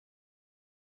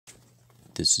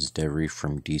This is Devery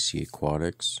from DC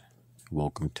Aquatics.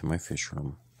 Welcome to my fish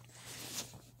room.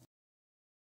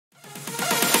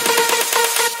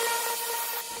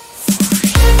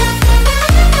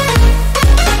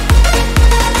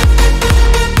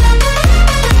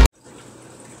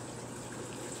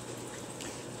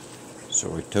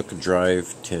 So I took a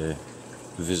drive to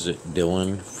visit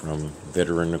Dylan from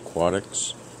Veteran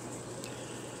Aquatics.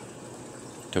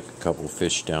 Took a couple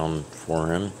fish down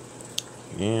for him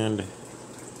and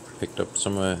picked up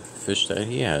some of the fish that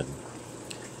he had.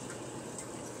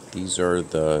 These are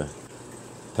the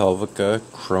Pelvica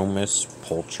chromis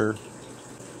pulcher,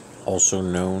 also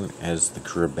known as the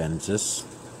carabensis.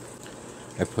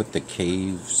 I put the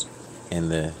caves and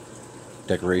the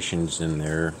decorations in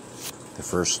there the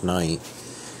first night.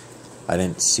 I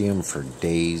didn't see them for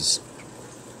days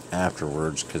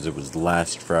afterwards because it was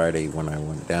last Friday when I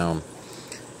went down.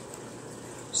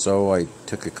 So I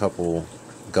took a couple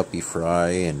guppy fry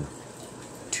and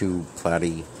 2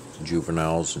 platy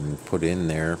juveniles and put in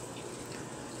there,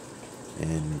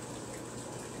 and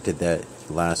did that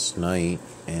last night,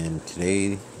 and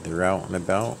today they're out and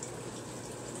about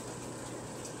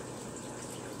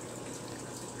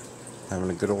having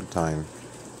a good old time,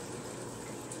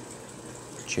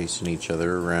 chasing each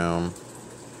other around.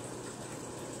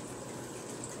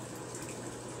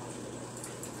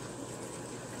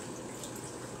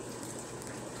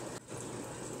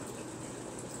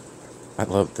 I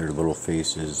love their little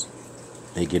faces.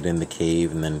 They get in the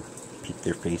cave and then peek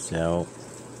their face out.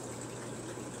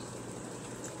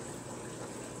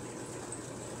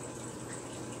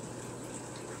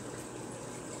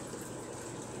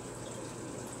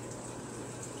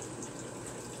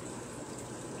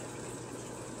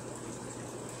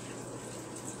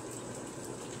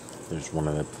 There's one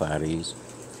of the platies.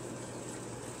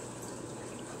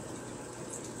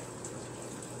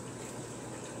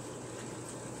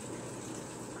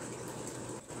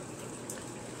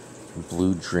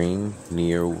 Blue Dream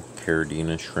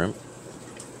Neocaridina shrimp.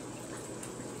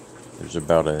 There's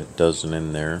about a dozen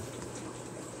in there.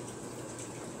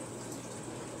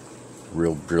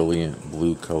 Real brilliant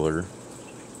blue color.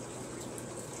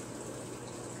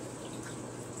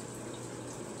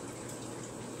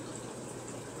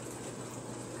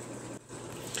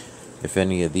 If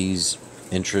any of these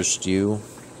interest you,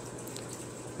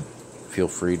 feel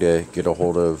free to get a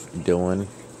hold of Dylan.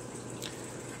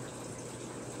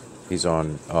 He's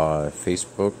on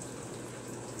Facebook.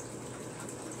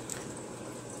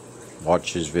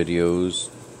 Watch his videos.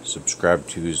 Subscribe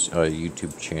to his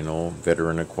YouTube channel,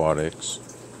 Veteran Aquatics,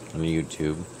 on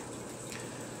YouTube.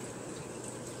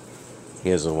 He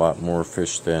has a lot more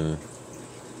fish than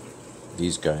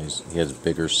these guys. He has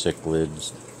bigger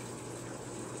cichlids.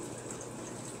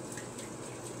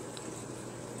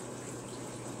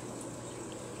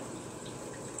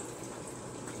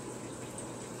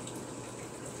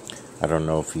 I don't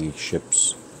know if he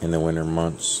ships in the winter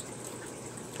months.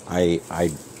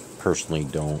 I personally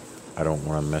don't. I don't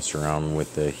want to mess around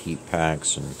with the heat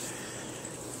packs and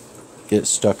get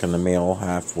stuck in the mail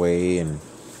halfway and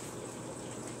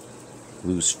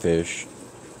lose fish.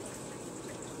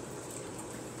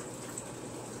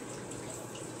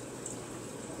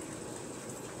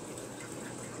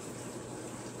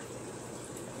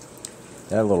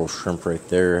 That little shrimp right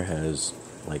there has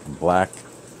like black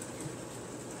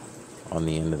on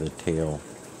the end of the tail.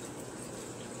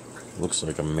 Looks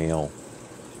like a male.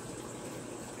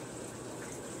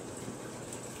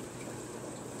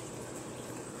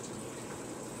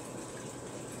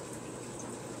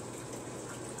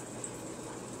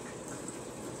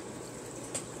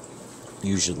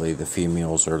 Usually the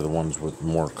females are the ones with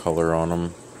more color on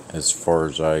them, as far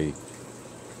as I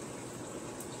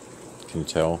can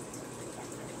tell.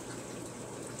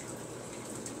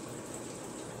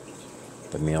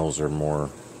 The males are more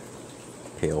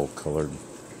pale colored.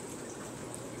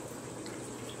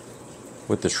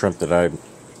 With the shrimp that I'm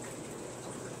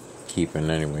keeping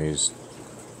anyways.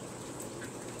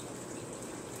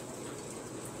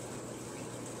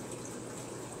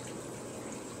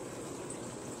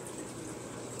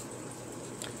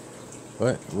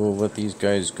 But we'll let these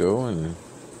guys go and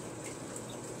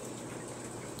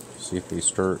see if they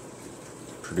start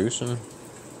producing.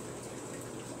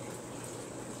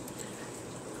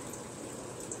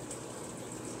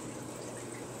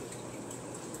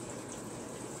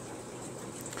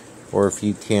 Or if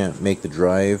you can't make the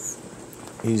drive,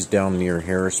 he's down near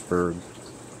Harrisburg.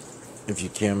 If you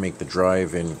can't make the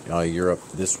drive and you're up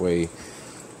this way,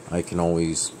 I can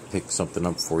always pick something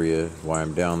up for you while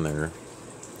I'm down there.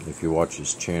 If you watch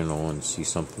his channel and see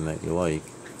something that you like,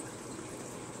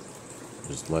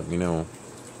 just let me know.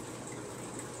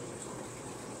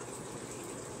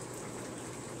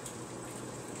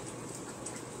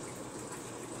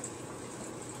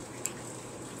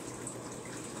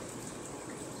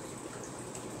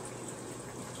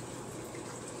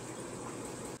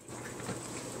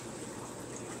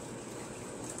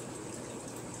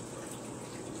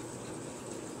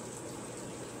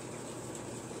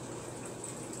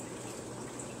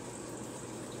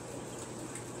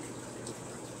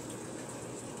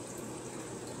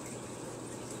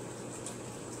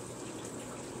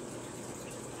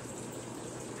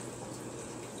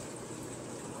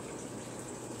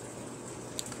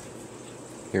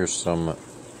 Here's some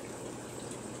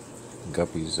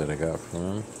guppies that I got from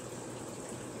him.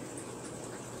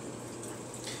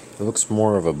 It looks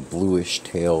more of a bluish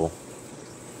tail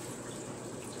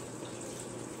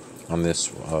on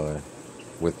this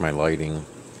with my lighting,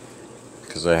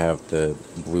 because I have the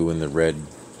blue and the red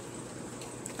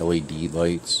LED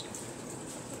lights.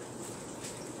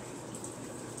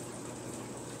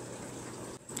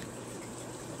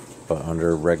 But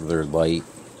under regular light,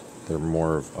 they're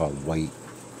more of a white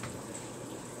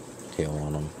tail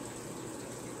on them.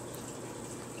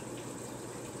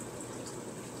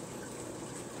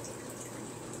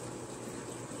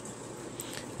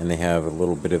 And they have a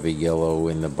little bit of a yellow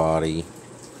in the body.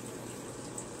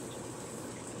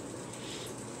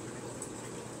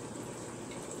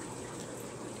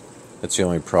 That's the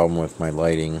only problem with my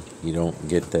lighting. You don't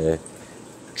get the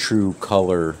true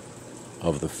color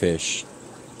of the fish.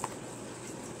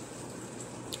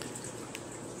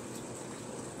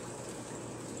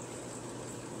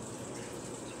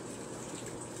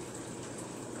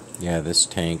 Yeah, this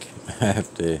tank, I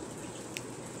have to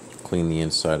clean the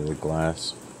inside of the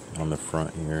glass on the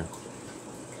front here.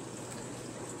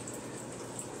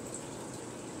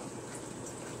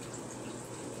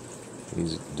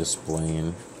 He's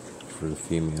displaying for the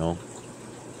female.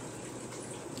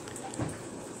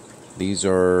 These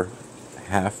are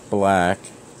half black,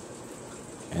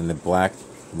 and the black,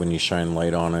 when you shine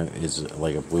light on it, is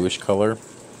like a bluish color.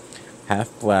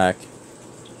 Half black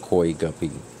koi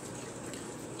guppy.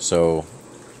 So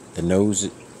the nose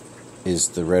is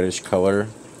the reddish color,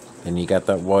 then you got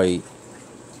that white,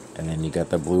 and then you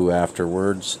got the blue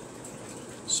afterwards.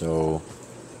 So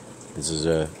this is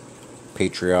a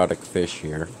patriotic fish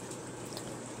here.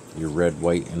 Your red,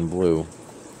 white, and blue.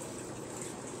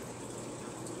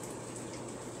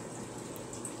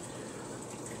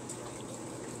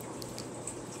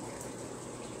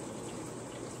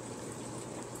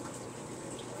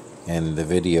 And the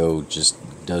video just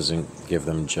doesn't give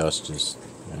them justice.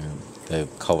 The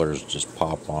colors just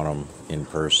pop on them in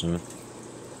person.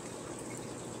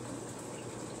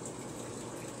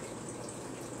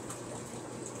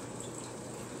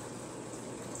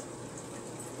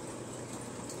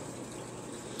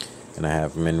 And I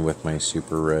have them in with my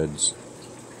super reds.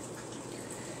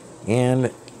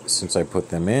 And since I put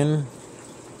them in,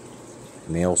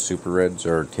 male super reds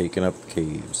are taking up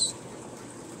caves.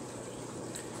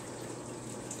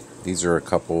 These are a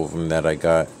couple of them that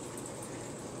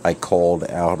I called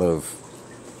out of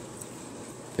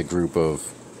the group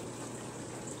of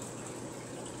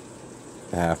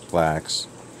the half blacks.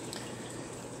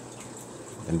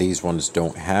 And these ones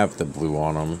don't have the blue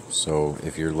on them, so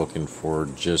if you're looking for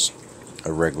just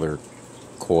a regular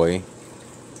koi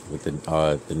with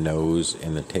the nose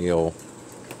and the tail,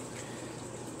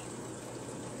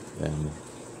 then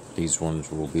these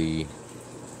ones will be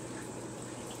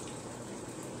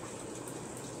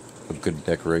a good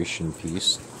decoration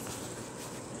piece.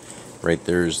 Right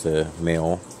there's the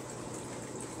male.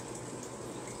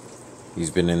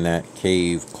 He's been in that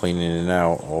cave cleaning it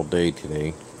out all day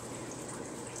today.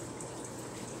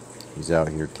 He's out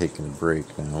here taking a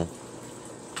break now.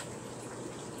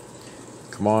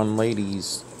 Come on,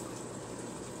 ladies.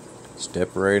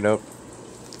 Step right up.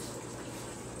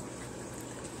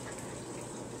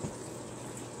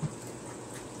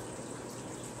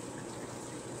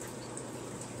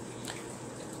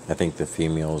 I think the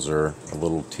females are a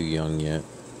little too young yet.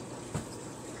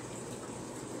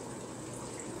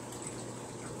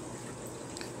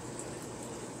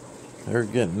 They're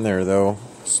getting there though,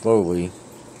 slowly.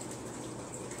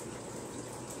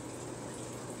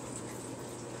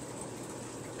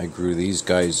 I grew these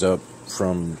guys up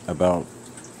from about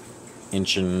 1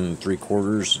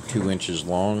 3/4 to 2 inches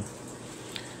long.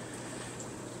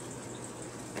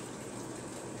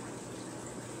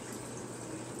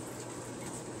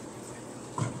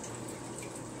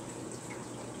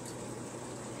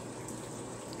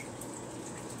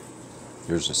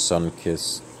 Here's a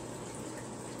sun-kissed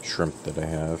shrimp that I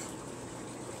have.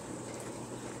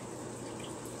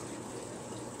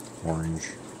 Orange.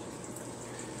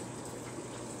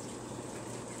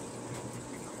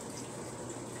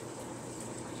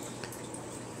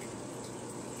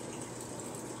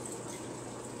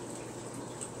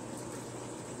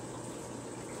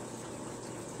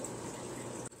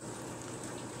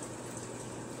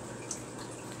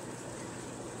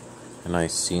 And I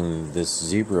seen this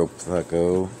zebra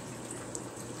pleco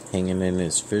hanging in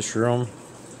his fish room.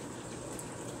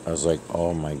 I was like,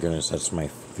 oh my goodness, that's my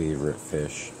favorite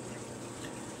fish.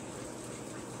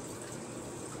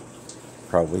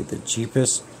 Probably the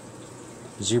cheapest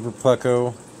zebra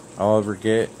pleco I'll ever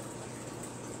get.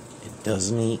 It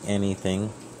doesn't eat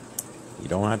anything. You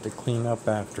don't have to clean up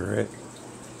after it.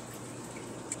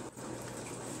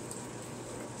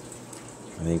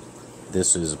 I think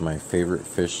this is my favorite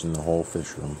fish in the whole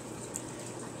fish room.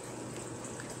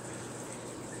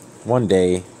 One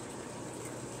day,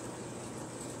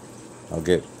 I'll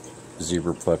get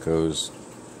zebra plecos.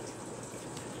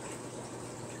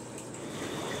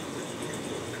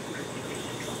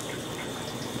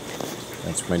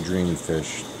 That's my dream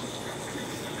fish.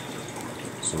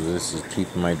 So this is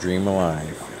keeping my dream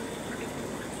alive.